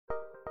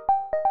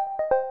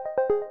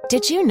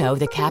Did you know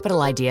the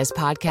Capital Ideas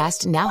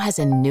podcast now has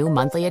a new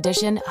monthly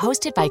edition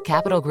hosted by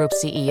Capital Group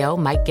CEO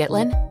Mike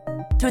Gitlin?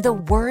 Through the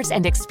words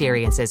and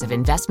experiences of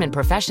investment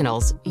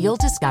professionals, you'll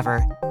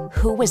discover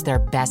who was their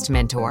best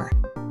mentor,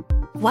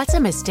 what's a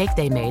mistake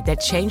they made that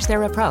changed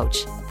their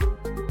approach,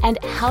 and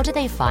how do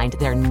they find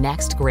their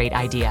next great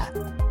idea.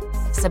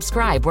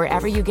 Subscribe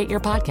wherever you get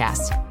your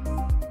podcasts.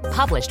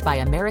 Published by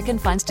American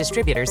Funds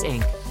Distributors,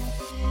 Inc.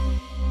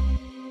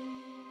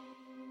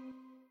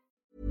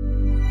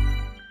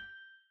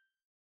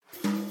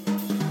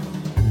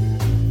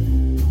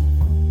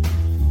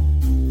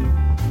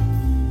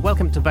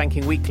 Welcome to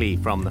Banking Weekly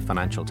from the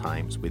Financial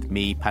Times with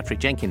me, Patrick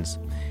Jenkins.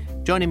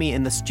 Joining me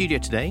in the studio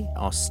today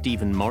are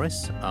Stephen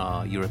Morris,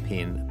 our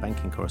European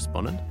banking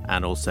correspondent,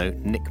 and also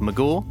Nick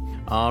McGaw,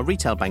 our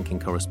retail banking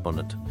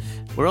correspondent.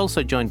 We're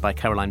also joined by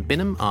Caroline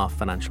Binham, our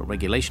financial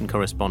regulation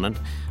correspondent,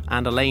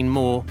 and Elaine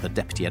Moore, the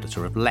deputy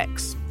editor of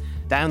Lex.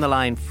 Down the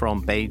line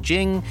from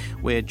Beijing,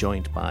 we're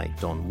joined by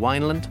Don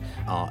Wineland,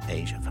 our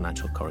Asia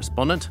financial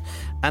correspondent.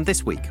 And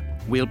this week,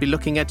 we'll be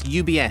looking at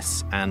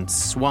UBS and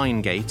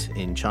Swinegate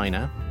in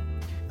China,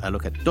 a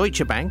look at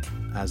Deutsche Bank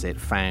as it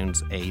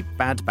founds a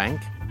bad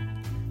bank,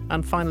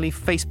 and finally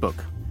Facebook.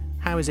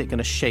 How is it going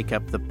to shake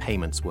up the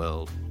payments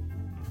world?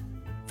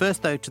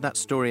 First, though, to that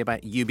story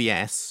about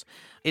UBS.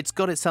 It's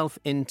got itself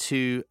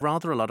into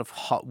rather a lot of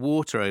hot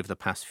water over the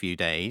past few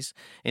days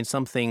in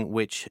something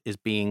which is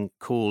being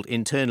called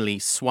internally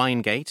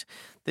Swinegate.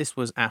 This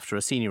was after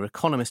a senior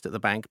economist at the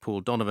bank,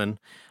 Paul Donovan,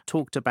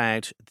 talked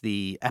about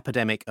the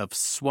epidemic of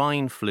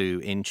swine flu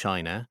in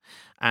China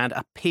and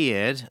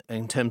appeared,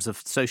 in terms of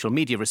social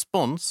media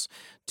response,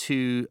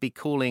 to be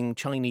calling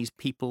Chinese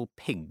people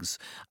pigs.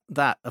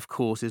 That, of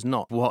course, is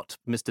not what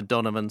Mr.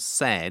 Donovan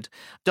said.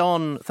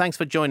 Don, thanks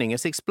for joining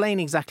us. Explain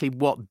exactly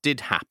what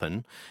did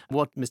happen,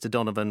 what Mr.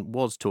 Donovan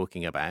was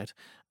talking about,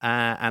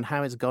 and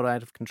how it's got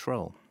out of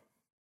control.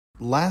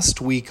 Last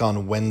week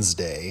on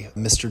Wednesday,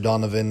 Mr.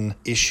 Donovan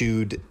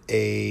issued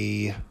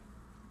a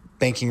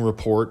banking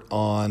report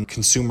on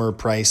consumer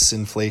price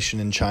inflation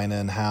in China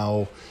and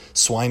how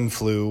swine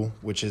flu,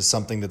 which is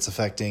something that's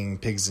affecting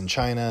pigs in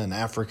China and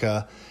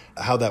Africa,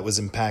 how that was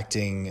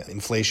impacting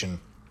inflation.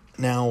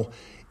 Now,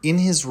 in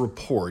his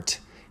report,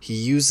 he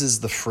uses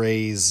the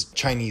phrase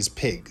Chinese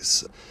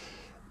pigs.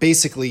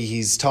 Basically,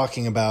 he's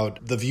talking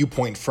about the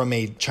viewpoint from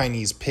a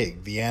Chinese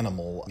pig, the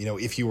animal,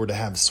 if you were to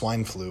have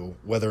swine flu,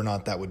 whether or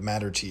not that would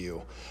matter to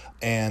you.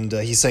 And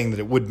he's saying that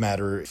it would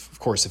matter, of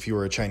course, if you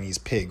were a Chinese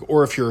pig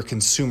or if you're a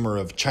consumer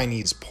of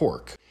Chinese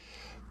pork.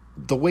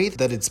 The way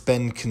that it's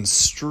been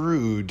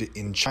construed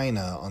in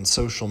China on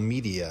social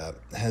media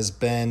has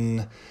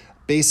been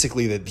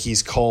basically that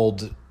he's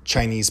called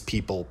Chinese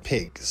people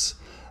pigs.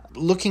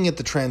 Looking at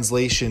the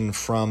translation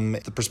from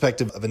the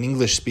perspective of an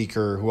English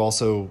speaker who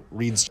also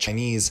reads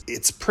Chinese,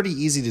 it's pretty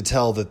easy to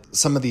tell that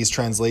some of these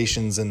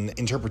translations and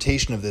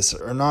interpretation of this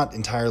are not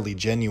entirely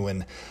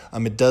genuine.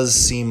 It does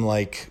seem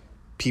like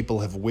people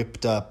have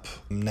whipped up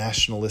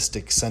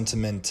nationalistic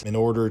sentiment in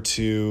order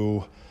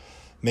to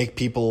make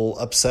people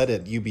upset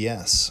at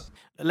UBS.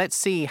 Let's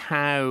see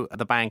how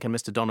the bank and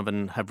Mr.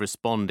 Donovan have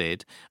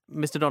responded.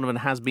 Mr. Donovan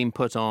has been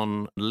put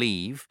on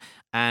leave,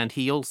 and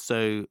he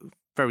also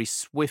very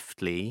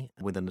swiftly,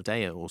 within a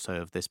day or so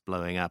of this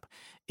blowing up,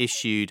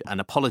 issued an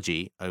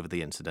apology over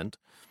the incident.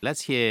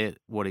 Let's hear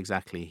what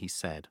exactly he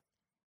said.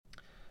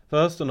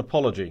 First, an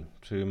apology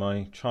to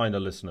my China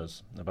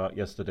listeners about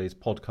yesterday's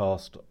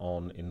podcast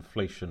on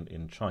inflation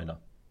in China.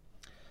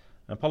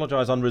 I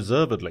apologise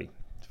unreservedly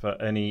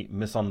for any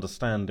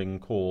misunderstanding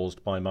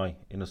caused by my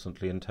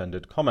innocently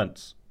intended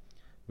comments.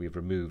 We've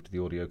removed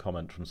the audio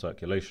comment from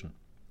circulation.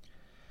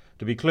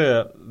 To be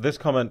clear, this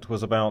comment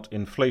was about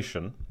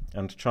inflation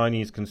and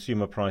Chinese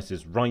consumer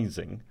prices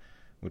rising,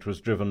 which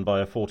was driven by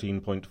a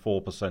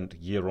 14.4%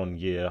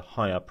 year-on-year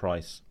higher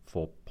price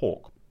for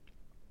pork.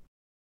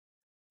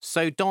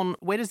 So, Don,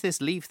 where does this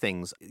leave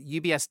things?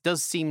 UBS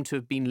does seem to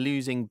have been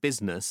losing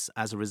business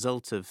as a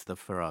result of the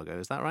farrago,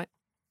 is that right?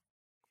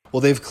 Well,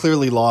 they've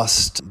clearly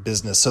lost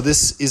business. So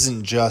this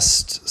isn't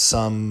just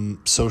some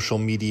social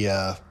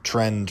media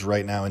trend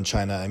right now in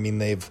China. I mean,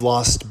 they've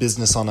lost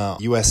business on a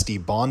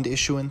USD bond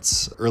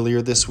issuance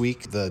earlier this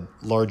week. The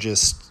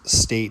largest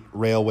state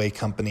railway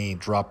company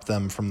dropped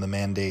them from the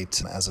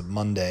mandate as of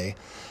Monday.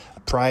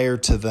 Prior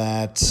to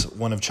that,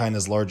 one of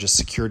China's largest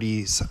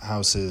securities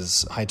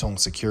houses, Haitong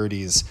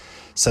Securities,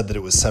 said that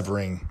it was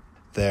severing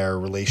their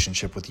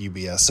relationship with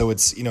UBS. So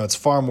it's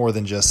far more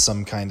than just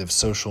some kind of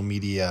social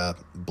media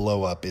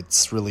blow up.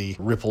 It's really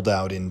rippled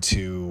out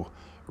into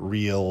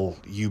real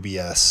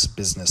UBS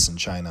business in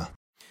China.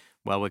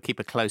 Well, we'll keep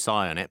a close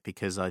eye on it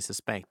because I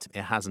suspect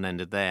it hasn't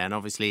ended there. And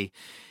obviously,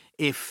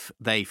 if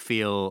they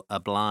feel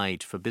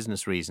obliged for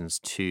business reasons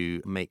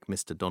to make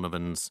Mr.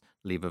 Donovan's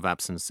leave of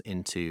absence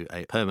into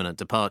a permanent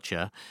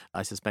departure,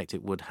 I suspect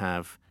it would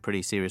have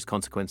pretty serious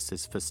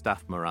consequences for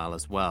staff morale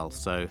as well.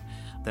 So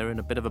they're in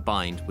a bit of a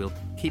bind. We'll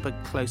keep a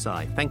close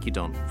eye. Thank you,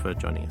 Don, for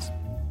joining us.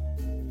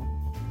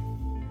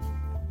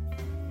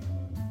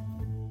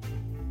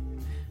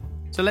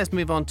 So let's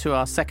move on to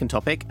our second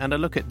topic and a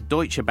look at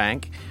Deutsche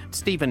Bank.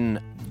 Stephen,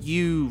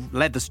 you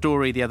led the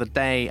story the other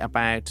day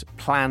about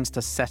plans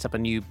to set up a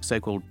new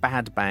so-called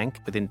bad bank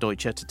within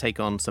Deutsche to take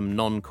on some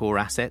non-core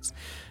assets.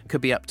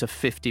 Could be up to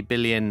 50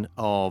 billion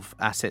of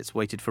assets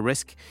weighted for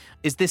risk.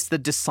 Is this the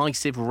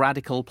decisive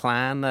radical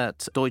plan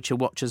that Deutsche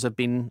watchers have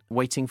been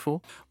waiting for?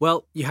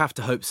 Well, you have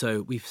to hope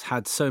so. We've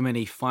had so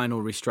many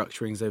final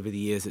restructurings over the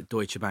years at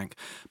Deutsche Bank.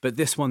 But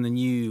this one, the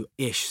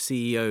new-ish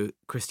CEO,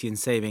 Christian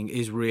Sewing,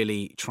 is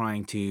really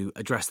trying to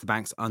address the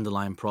bank's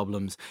underlying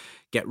problems,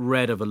 get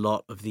rid of a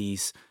lot of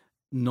these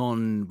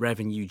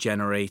non-revenue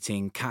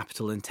generating,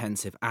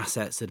 capital-intensive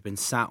assets that have been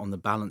sat on the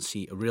balance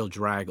sheet, a real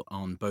drag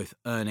on both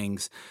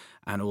earnings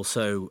and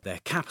also their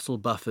capital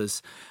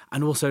buffers,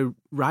 and also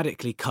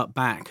radically cut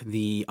back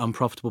the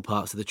unprofitable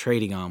parts of the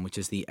trading arm, which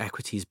is the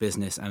equities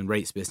business and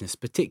rates business,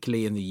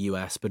 particularly in the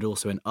US, but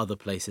also in other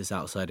places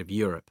outside of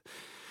Europe.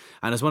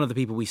 And as one of the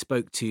people we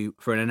spoke to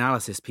for an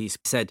analysis piece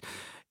said,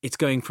 it's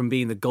going from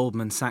being the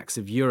Goldman Sachs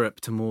of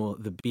Europe to more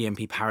the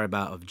BNP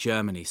Paribas of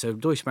Germany. So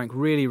Deutsche Bank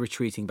really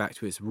retreating back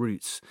to its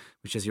roots,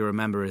 which, as you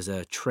remember, is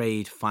a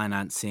trade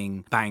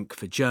financing bank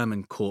for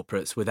German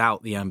corporates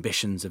without the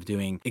ambitions of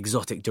doing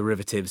exotic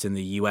derivatives in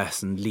the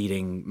US and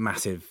leading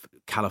massive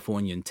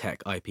Californian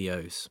tech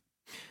IPOs.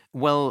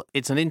 Well,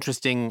 it's an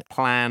interesting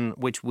plan,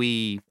 which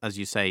we, as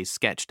you say,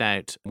 sketched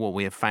out what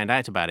we have found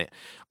out about it.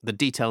 The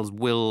details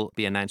will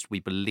be announced, we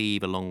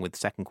believe, along with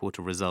second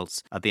quarter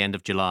results at the end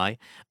of July.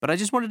 But I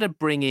just wanted to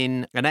bring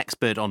in an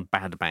expert on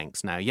bad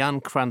banks now. Jan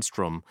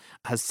Kranstrom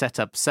has set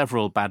up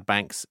several bad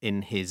banks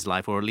in his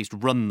life, or at least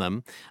run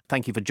them.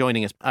 Thank you for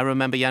joining us. I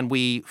remember, Jan,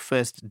 we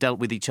first dealt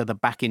with each other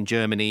back in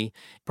Germany,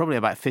 probably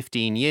about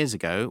 15 years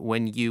ago,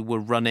 when you were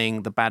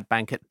running the bad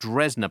bank at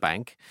Dresdner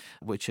Bank,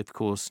 which, of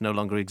course, no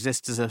longer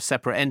exists as a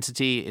separate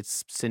entity.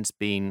 It's since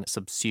been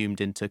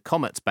subsumed into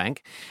Commerzbank.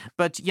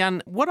 But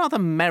Jan, what are the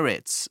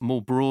merits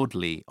more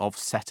broadly of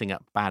setting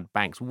up bad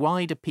banks?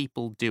 Why do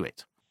people do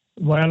it?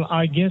 Well,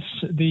 I guess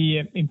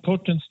the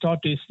important start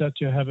is that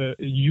you have a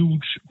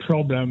huge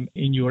problem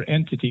in your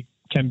entity.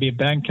 Can be a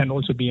bank, can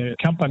also be a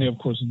company, of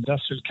course,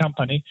 industrial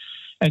company,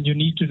 and you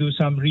need to do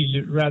some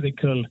really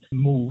radical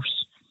moves.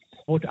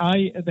 What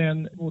I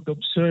then would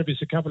observe is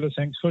a couple of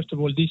things. First of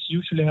all, this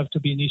usually have to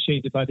be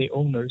initiated by the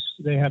owners.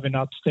 They have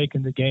enough stake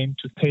in the game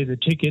to pay the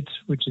tickets,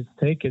 which is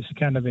take as a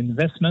kind of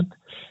investment.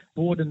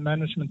 Board and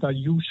management are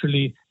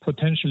usually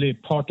potentially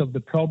part of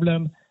the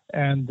problem,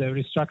 and the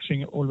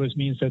restructuring always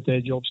means that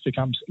their jobs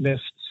becomes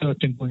less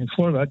certain going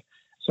forward.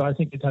 So I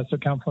think it has to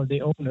come from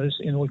the owners.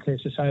 In all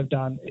cases I have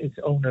done, it's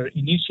owner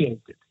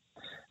initiated.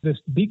 The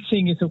big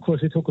thing is, of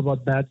course, we talk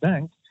about bad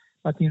bank,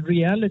 but in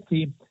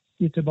reality,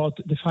 it's about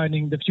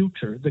defining the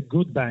future, the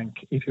good bank,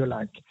 if you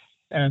like.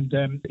 And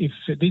if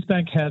this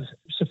bank has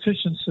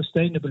sufficient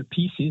sustainable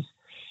pieces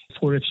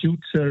for a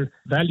future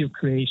value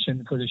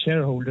creation for the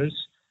shareholders,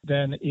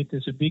 then it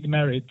is a big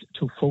merit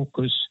to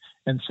focus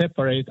and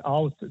separate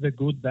out the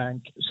good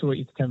bank so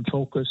it can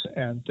focus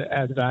and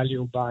add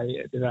value by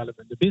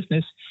developing the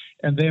business.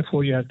 And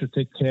therefore, you have to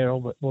take care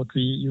of what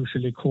we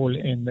usually call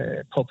in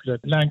popular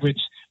language,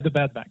 the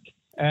bad bank.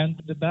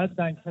 And the bad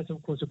bank has,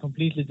 of course, a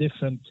completely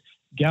different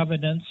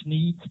governance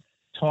need,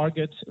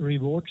 targets,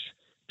 rewards.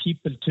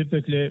 People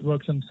typically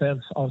work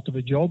themselves out of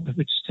a job,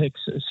 which takes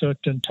a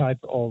certain type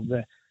of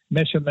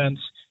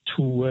measurements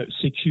to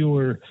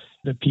secure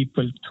the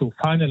people to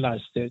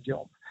finalize their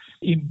job.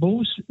 In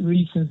both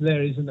reasons,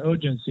 there is an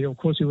urgency. Of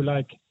course, you would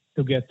like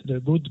to get the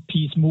good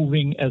piece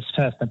moving as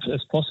fast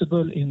as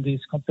possible in this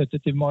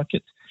competitive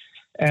market.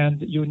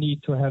 And you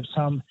need to have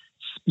some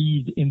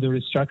speed in the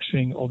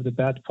restructuring of the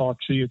bad part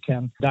so you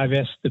can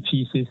divest the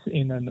pieces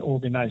in an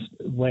organized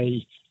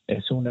way as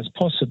soon as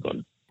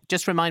possible.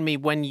 Just remind me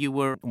when you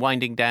were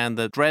winding down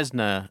the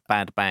Dresdner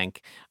bad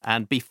bank,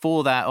 and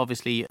before that,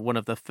 obviously, one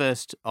of the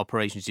first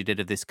operations you did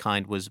of this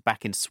kind was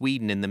back in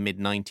Sweden in the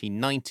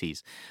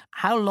mid-1990s.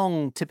 How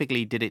long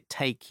typically did it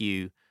take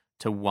you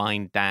to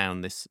wind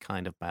down this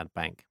kind of bad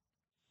bank?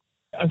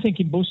 I think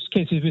in both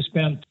cases we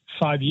spent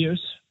 5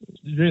 years.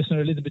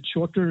 Dresdner a little bit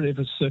shorter. It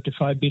was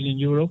 35 billion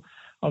euro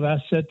of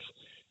assets.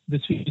 The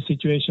Swedish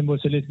situation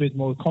was a little bit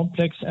more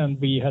complex, and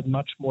we had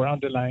much more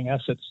underlying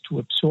assets to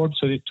absorb,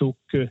 so it took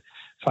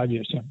 5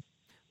 years. Yeah.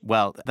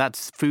 Well,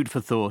 that's food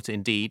for thought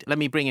indeed. Let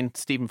me bring in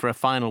Stephen for a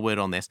final word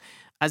on this.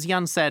 As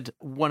Jan said,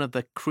 one of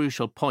the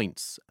crucial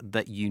points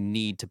that you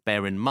need to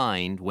bear in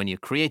mind when you're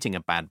creating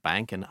a bad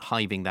bank and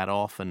hiving that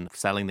off and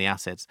selling the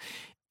assets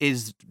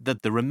is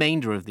that the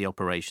remainder of the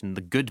operation,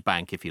 the good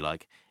bank, if you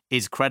like,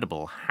 is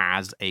credible,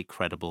 has a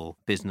credible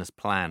business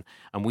plan.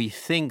 And we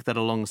think that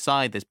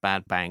alongside this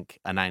bad bank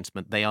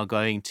announcement, they are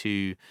going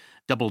to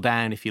double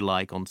down, if you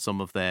like, on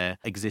some of their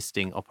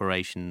existing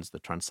operations, the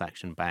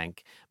transaction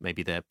bank,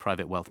 maybe their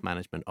private wealth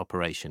management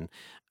operation.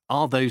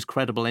 Are those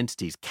credible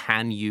entities?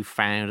 Can you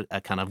found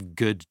a kind of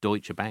good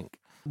Deutsche Bank?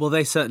 Well,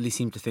 they certainly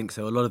seem to think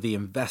so. A lot of the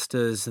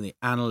investors and the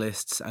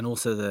analysts and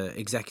also the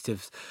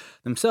executives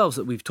themselves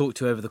that we've talked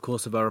to over the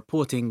course of our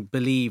reporting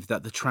believe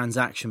that the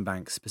transaction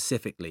bank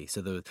specifically,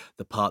 so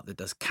the part that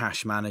does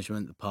cash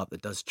management, the part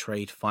that does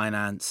trade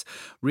finance,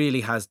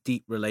 really has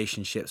deep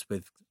relationships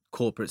with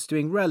corporates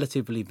doing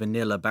relatively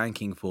vanilla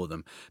banking for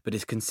them, but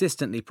is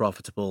consistently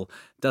profitable,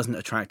 doesn't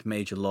attract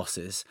major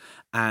losses,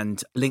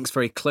 and links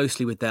very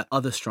closely with their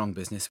other strong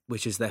business,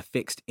 which is their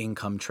fixed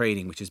income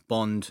trading, which is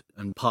bond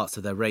and parts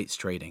of their rates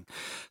trading.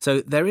 So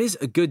there is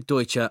a good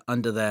Deutsche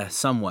under there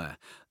somewhere.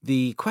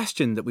 The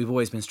question that we've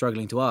always been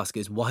struggling to ask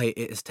is why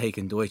it has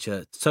taken Deutsche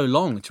so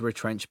long to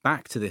retrench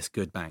back to this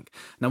good bank.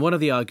 Now, one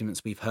of the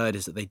arguments we've heard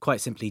is that they quite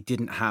simply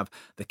didn't have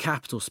the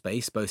capital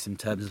space, both in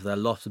terms of their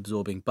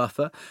loss-absorbing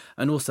buffer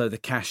and also the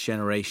cash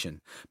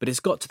generation. But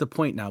it's got to the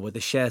point now where the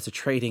shares are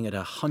trading at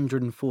a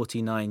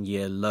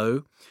 149-year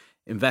low.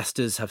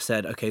 Investors have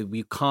said, OK,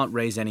 we can't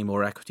raise any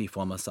more equity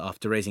from us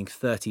after raising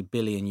 30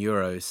 billion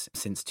euros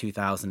since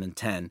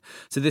 2010.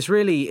 So this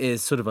really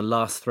is sort of a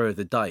last throw of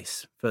the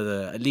dice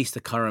for at least the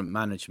current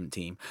management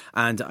team.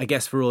 And I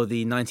guess for all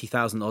the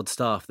 90,000 odd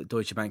staff that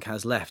Deutsche Bank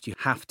has left, you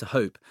have to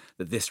hope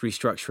that this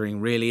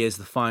restructuring really is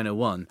the final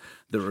one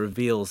that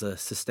reveals a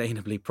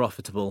sustainably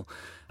profitable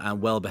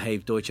and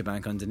well-behaved Deutsche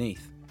Bank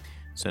underneath.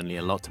 Certainly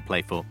a lot to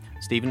play for.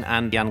 Stephen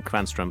and Jan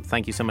Kranstrom,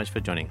 thank you so much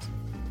for joining us.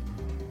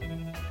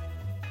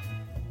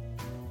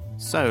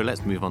 So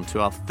let's move on to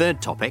our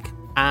third topic.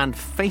 And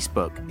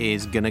Facebook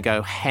is going to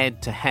go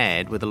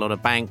head-to-head with a lot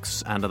of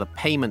banks and other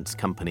payments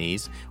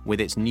companies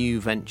with its new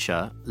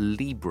venture,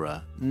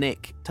 Libra.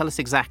 Nick, tell us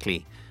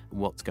exactly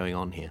what's going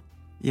on here.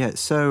 Yeah,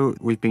 so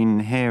we've been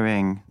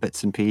hearing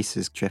bits and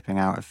pieces dripping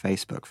out of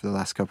Facebook for the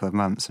last couple of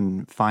months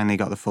and finally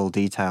got the full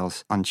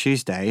details on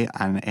Tuesday,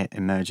 and it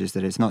emerges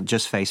that it's not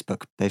just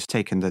Facebook. They've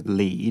taken the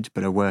lead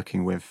but are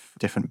working with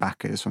different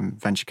backers from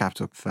venture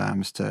capital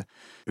firms to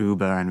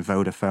Uber and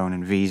Vodafone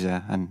and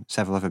Visa and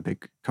several other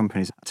big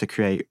companies to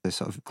create this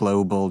sort of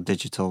global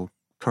digital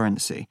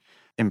currency.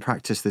 In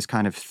practice, there's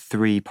kind of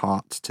three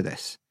parts to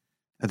this.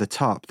 At the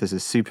top, there's a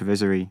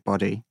supervisory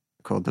body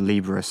called the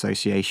Libra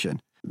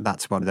Association.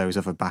 That's what those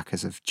other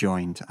backers have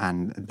joined,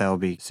 and they'll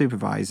be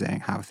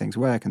supervising how things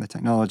work and the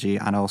technology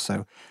and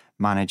also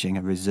managing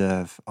a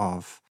reserve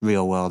of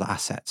real-world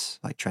assets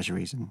like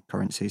treasuries and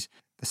currencies.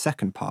 The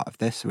second part of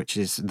this, which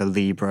is the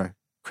Libra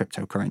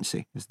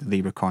cryptocurrency, is the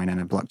Libra coin and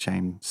a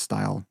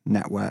blockchain-style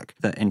network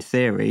that, in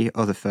theory,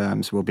 other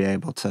firms will be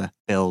able to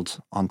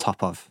build on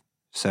top of.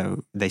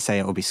 So they say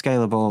it will be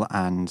scalable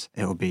and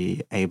it will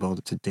be able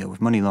to deal with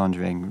money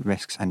laundering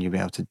risks, and you'll be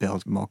able to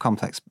build more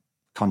complex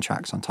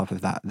contracts on top of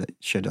that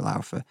should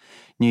allow for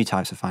new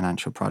types of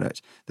financial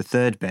products. The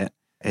third bit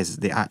is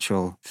the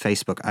actual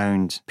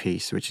Facebook-owned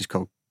piece, which is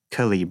called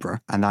Calibra,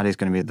 and that is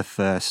going to be the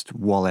first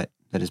wallet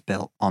that is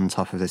built on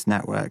top of this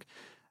network.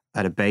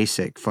 At a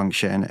basic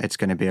function, it's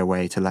going to be a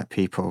way to let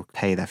people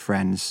pay their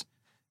friends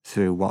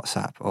through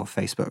WhatsApp or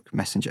Facebook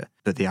Messenger.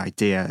 But the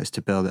idea is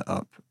to build it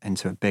up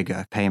into a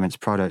bigger payments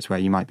product where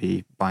you might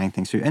be buying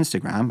things through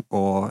Instagram,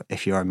 or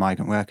if you're a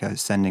migrant worker,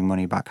 sending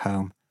money back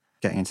home,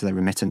 getting into the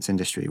remittance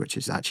industry, which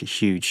is actually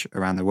huge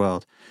around the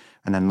world.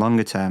 And then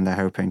longer term, they're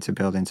hoping to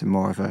build into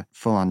more of a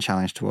full-on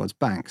challenge towards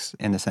banks,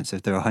 in the sense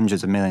that there are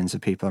hundreds of millions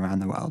of people around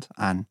the world,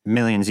 and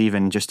millions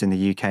even just in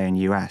the UK and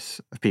US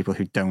of people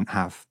who don't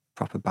have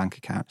proper bank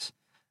accounts.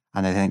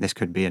 And they think this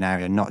could be an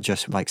area not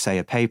just like, say,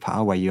 a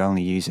PayPal, where you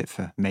only use it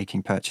for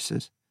making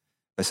purchases,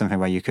 but something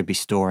where you could be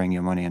storing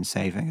your money and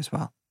saving as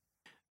well.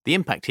 The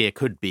impact here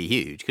could be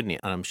huge, couldn't it?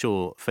 And I'm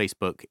sure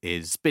Facebook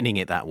is spinning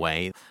it that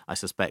way. I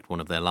suspect one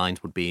of their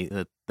lines would be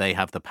that they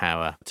have the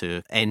power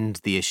to end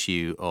the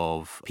issue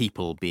of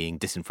people being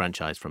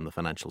disenfranchised from the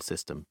financial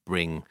system,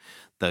 bring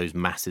those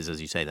masses, as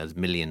you say, those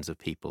millions of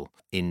people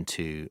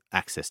into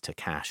access to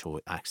cash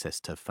or access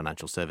to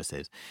financial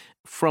services.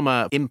 From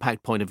an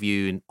impact point of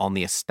view on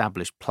the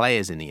established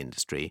players in the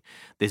industry,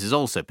 this is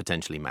also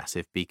potentially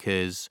massive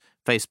because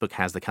Facebook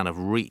has the kind of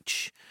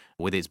reach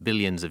with its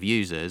billions of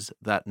users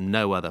that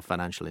no other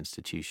financial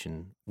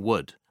institution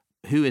would.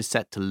 Who is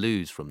set to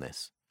lose from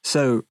this?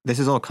 So this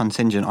is all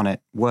contingent on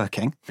it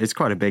working. It's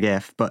quite a big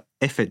if, but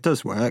if it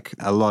does work,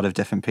 a lot of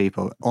different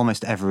people,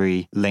 almost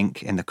every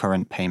link in the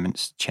current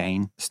payments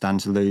chain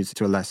stands to lose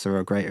to a lesser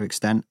or greater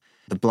extent.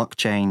 The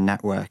blockchain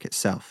network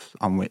itself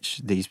on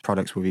which these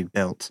products will be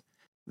built,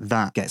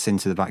 that gets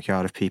into the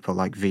backyard of people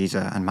like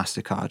Visa and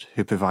MasterCard,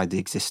 who provide the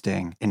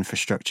existing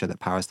infrastructure that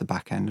powers the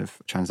back end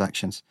of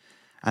transactions.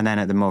 And then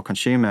at the more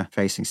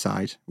consumer-facing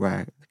side,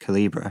 where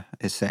Calibra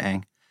is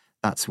sitting,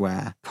 that's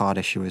where card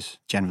issuers,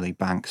 generally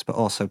banks, but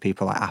also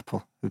people like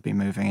Apple, who've been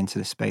moving into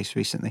this space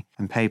recently,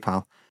 and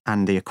PayPal,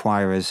 and the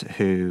acquirers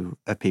who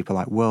are people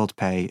like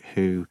WorldPay,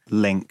 who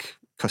link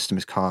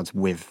customers' cards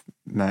with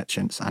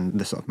merchants and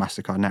the sort of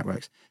MasterCard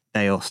networks,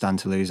 they all stand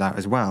to lose out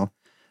as well.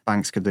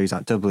 Banks could lose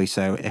out doubly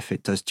so if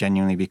it does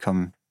genuinely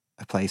become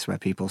a place where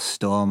people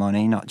store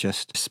money, not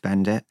just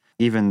spend it.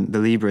 Even the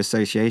Libra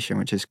Association,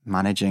 which is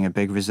managing a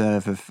big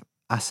reserve of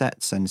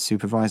assets and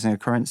supervising a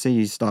currency,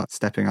 you start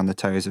stepping on the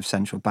toes of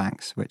central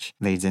banks, which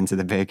leads into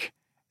the big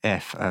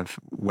if of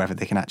whether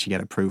they can actually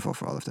get approval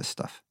for all of this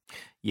stuff.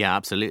 Yeah,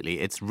 absolutely.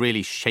 It's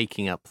really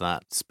shaking up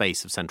that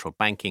space of central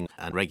banking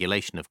and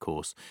regulation, of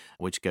course,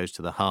 which goes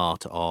to the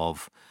heart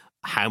of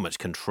how much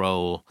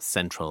control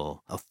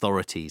central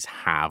authorities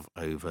have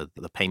over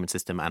the payment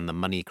system and the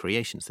money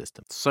creation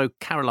system. So,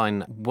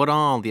 Caroline, what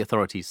are the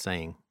authorities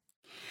saying?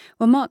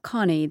 Well, Mark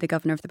Carney, the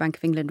governor of the Bank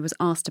of England, was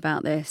asked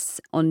about this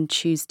on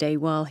Tuesday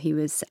while he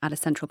was at a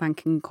central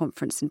banking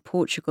conference in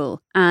Portugal.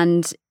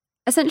 And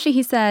essentially,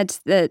 he said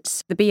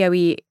that the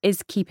BOE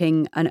is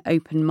keeping an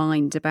open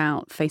mind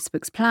about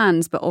Facebook's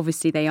plans, but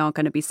obviously they are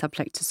going to be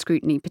subject to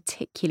scrutiny,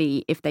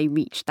 particularly if they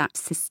reach that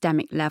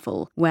systemic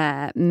level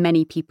where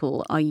many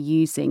people are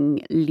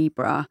using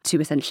Libra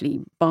to essentially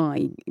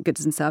buy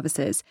goods and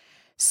services.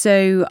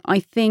 So I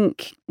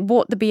think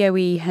what the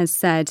BOE has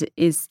said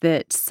is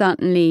that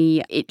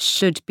certainly it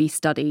should be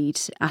studied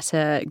at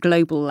a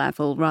global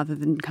level rather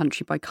than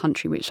country by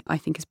country, which I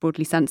think is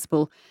broadly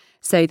sensible.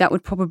 So that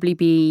would probably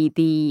be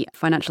the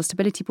Financial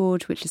Stability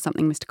Board, which is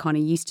something Mr.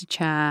 Carney used to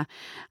chair,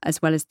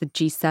 as well as the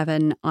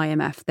G7,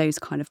 IMF, those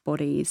kind of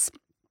bodies.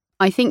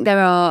 I think there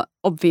are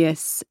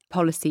obvious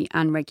policy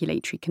and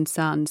regulatory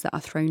concerns that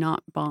are thrown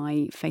up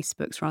by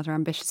Facebook's rather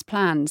ambitious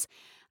plans.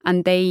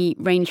 And they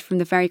range from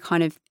the very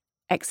kind of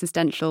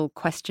existential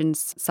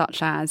questions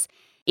such as,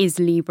 is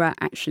Libra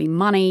actually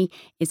money?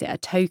 Is it a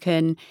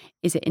token?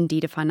 Is it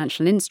indeed a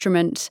financial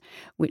instrument,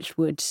 which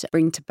would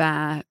bring to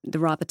bear the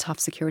rather tough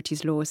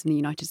securities laws in the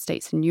United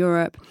States and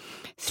Europe,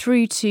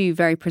 through to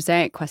very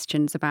prosaic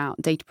questions about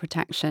data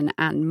protection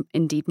and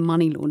indeed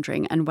money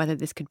laundering and whether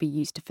this could be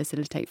used to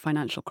facilitate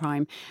financial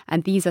crime.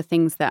 And these are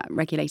things that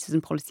regulators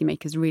and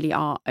policymakers really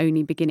are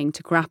only beginning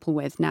to grapple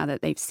with now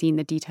that they've seen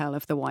the detail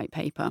of the white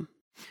paper.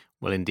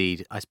 Well,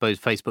 indeed. I suppose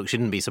Facebook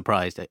shouldn't be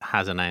surprised. It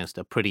has announced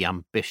a pretty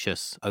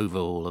ambitious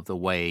overhaul of the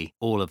way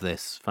all of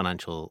this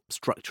financial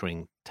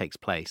structuring takes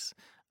place.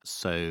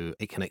 So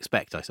it can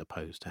expect, I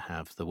suppose, to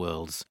have the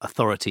world's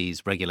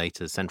authorities,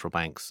 regulators, central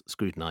banks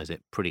scrutinise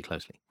it pretty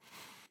closely.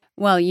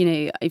 Well, you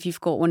know, if you've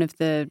got one of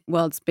the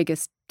world's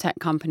biggest tech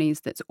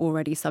companies that's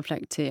already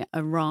subject to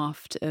a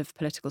raft of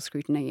political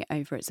scrutiny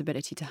over its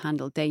ability to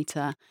handle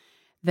data,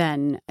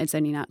 then it's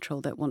only natural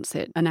that once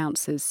it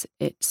announces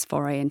its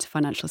foray into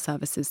financial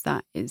services,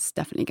 that is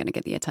definitely going to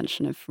get the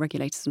attention of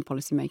regulators and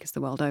policymakers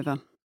the world over.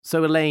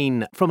 So,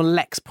 Elaine, from a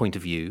Lex point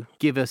of view,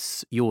 give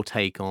us your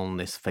take on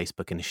this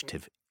Facebook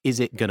initiative. Is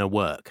it going to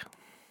work?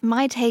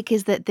 My take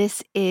is that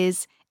this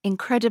is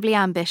incredibly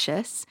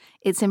ambitious.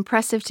 It's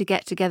impressive to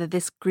get together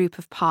this group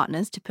of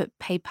partners, to put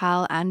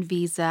PayPal and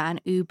Visa and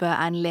Uber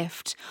and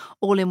Lyft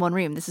all in one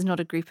room. This is not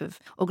a group of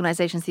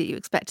organisations that you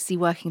expect to see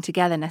working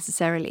together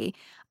necessarily.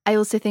 I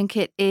also think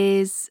it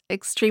is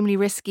extremely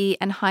risky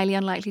and highly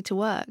unlikely to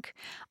work.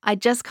 I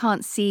just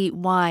can't see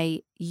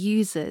why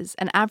users,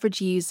 an average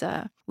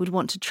user, would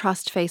want to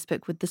trust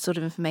Facebook with the sort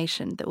of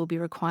information that will be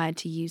required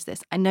to use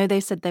this. I know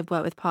they've said they've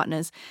worked with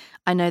partners.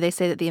 I know they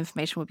say that the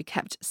information will be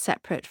kept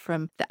separate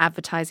from the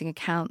advertising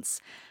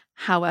accounts.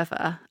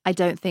 However, I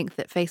don't think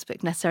that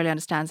Facebook necessarily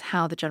understands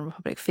how the general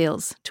public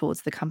feels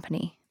towards the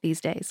company these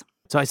days.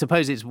 So I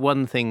suppose it's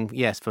one thing,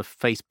 yes, for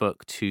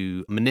Facebook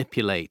to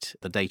manipulate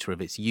the data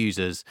of its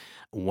users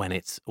when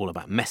it's all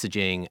about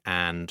messaging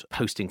and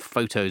posting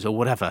photos or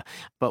whatever.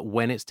 But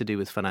when it's to do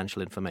with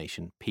financial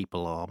information,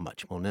 people are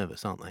much more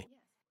nervous, aren't they?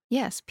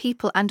 Yes,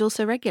 people and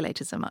also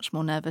regulators are much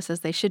more nervous,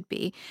 as they should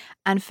be.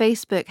 And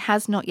Facebook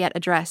has not yet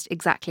addressed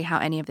exactly how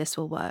any of this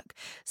will work.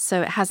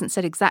 So it hasn't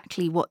said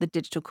exactly what the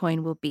digital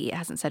coin will be. It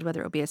hasn't said whether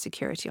it will be a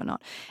security or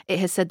not. It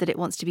has said that it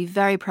wants to be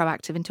very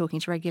proactive in talking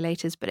to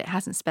regulators, but it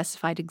hasn't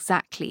specified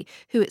exactly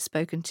who it's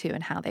spoken to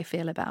and how they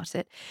feel about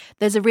it.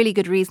 There's a really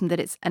good reason that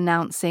it's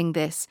announcing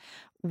this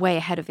way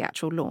ahead of the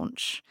actual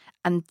launch.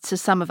 And to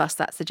some of us,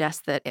 that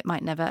suggests that it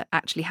might never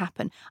actually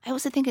happen. I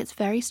also think it's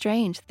very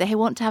strange. They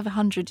want to have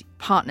 100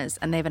 partners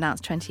and they've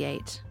announced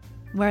 28.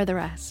 Where are the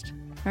rest?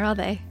 Where are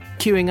they?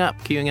 Queuing up.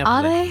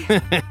 Are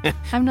they?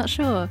 I'm not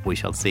sure. We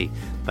shall see.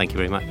 Thank you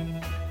very much.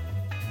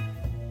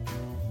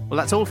 Well,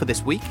 that's all for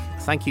this week.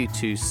 Thank you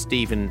to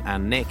Stephen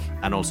and Nick,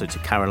 and also to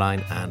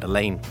Caroline and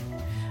Elaine.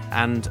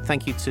 And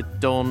thank you to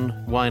Don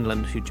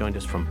Wineland, who joined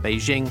us from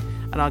Beijing,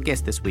 and our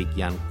guest this week,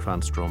 Jan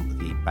Kranstrom,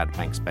 the Bad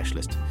Bank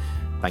Specialist.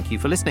 Thank you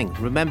for listening.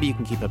 Remember, you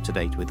can keep up to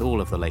date with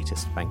all of the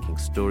latest banking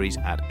stories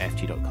at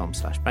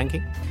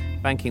ft.com/banking.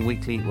 Banking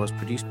Weekly was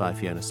produced by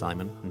Fiona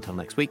Simon. Until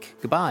next week,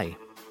 goodbye.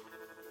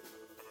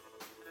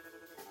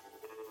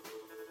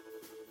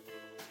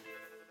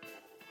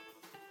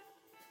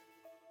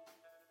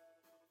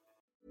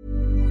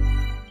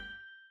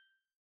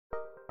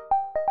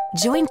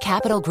 Join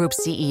Capital Group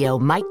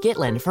CEO Mike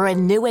Gitlin for a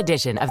new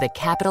edition of the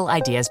Capital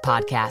Ideas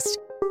Podcast.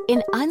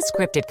 In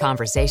unscripted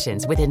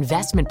conversations with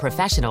investment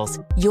professionals,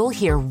 you'll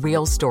hear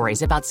real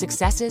stories about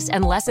successes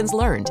and lessons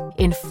learned,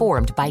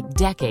 informed by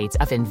decades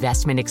of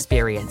investment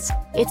experience.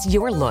 It's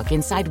your look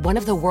inside one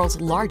of the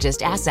world's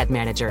largest asset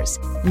managers.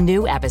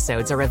 New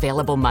episodes are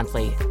available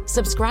monthly.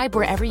 Subscribe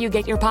wherever you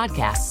get your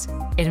podcasts.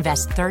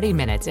 Invest 30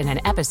 minutes in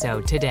an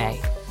episode today.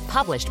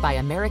 Published by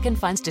American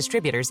Funds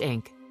Distributors,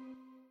 Inc.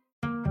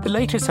 The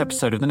latest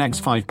episode of the Next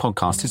 5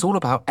 podcast is all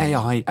about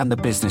AI and the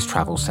business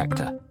travel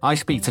sector. I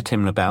speak to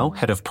Tim LaBelle,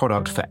 Head of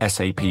Product for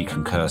SAP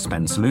Concur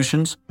Spend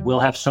Solutions.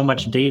 We'll have so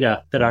much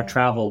data that our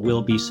travel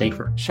will be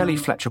safer. Shelley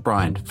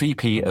Fletcher-Bryant,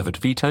 VP of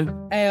Advito.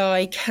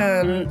 AI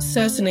can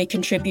certainly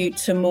contribute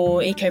to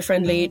more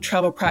eco-friendly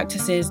travel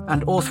practices.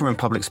 And author and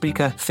public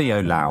speaker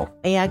Theo Lau.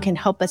 AI can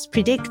help us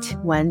predict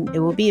when it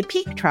will be a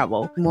peak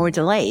travel, more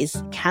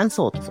delays,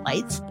 cancelled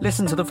flights.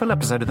 Listen to the full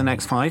episode of the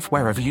Next 5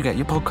 wherever you get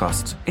your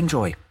podcasts.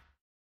 Enjoy.